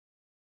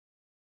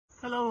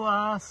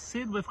Hello,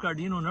 Sid with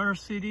Gardino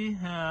Nursery.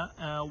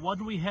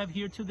 What we have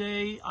here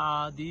today,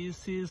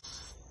 this is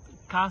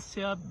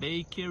Cassia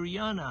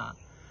bakeriana,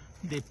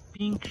 the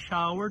pink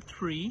shower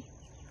tree.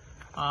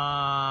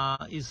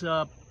 Is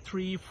a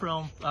tree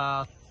from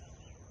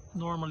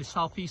normally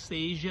Southeast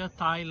Asia,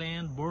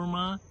 Thailand,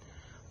 Burma.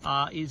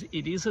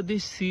 It is a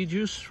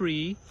deciduous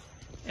tree,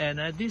 and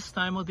at this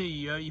time of the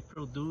year it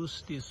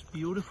produces these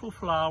beautiful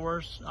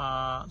flowers.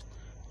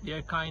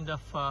 They're kind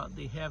of,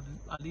 they have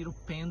a little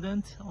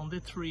pendant on the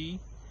tree.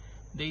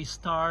 They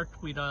start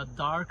with a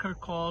darker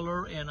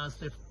color, and as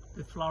the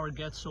flower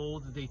gets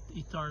old, it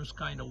turns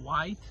kind of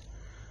white.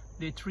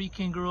 The tree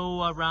can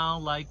grow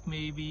around like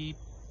maybe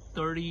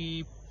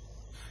 30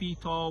 feet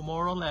tall,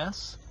 more or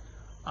less.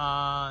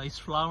 It's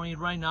flowering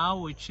right now,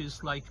 which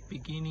is like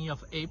beginning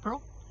of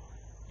April.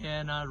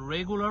 And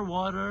regular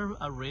water,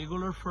 a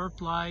regular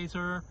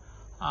fertilizer,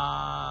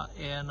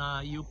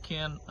 you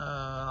can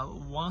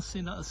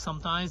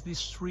sometimes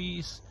these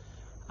trees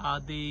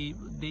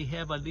they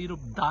have a little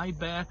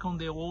dieback on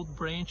the old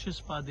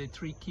branches, but the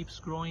tree keeps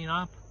growing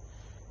up.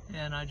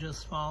 And I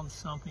just found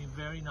something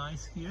very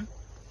nice here.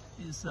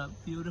 It's a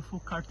beautiful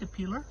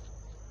caterpillar.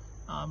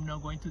 I'm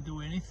not going to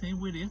do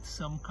anything with it.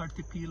 Some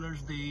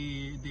caterpillars,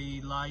 they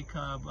like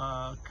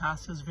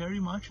cassias very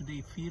much.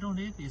 They feed on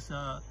it. It's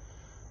a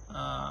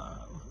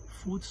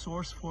food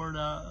source for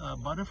the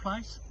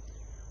butterflies.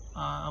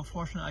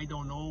 Unfortunately, I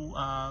don't know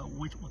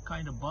what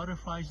kind of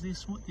butterflies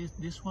this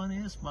one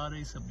is, but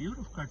it's a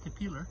beautiful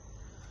caterpillar.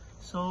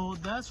 So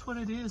that's what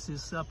it is.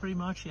 It's pretty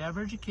much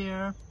average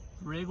care,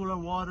 regular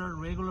water,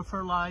 regular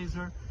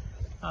fertilizer.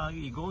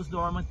 It goes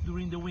dormant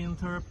during the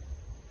winter,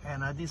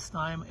 and at this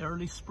time,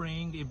 early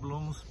spring, it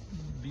blooms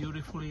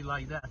beautifully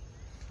like that.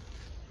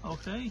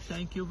 Okay,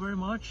 thank you very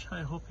much.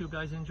 I hope you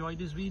guys enjoyed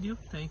this video.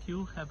 Thank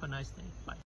you. Have a nice day. Bye.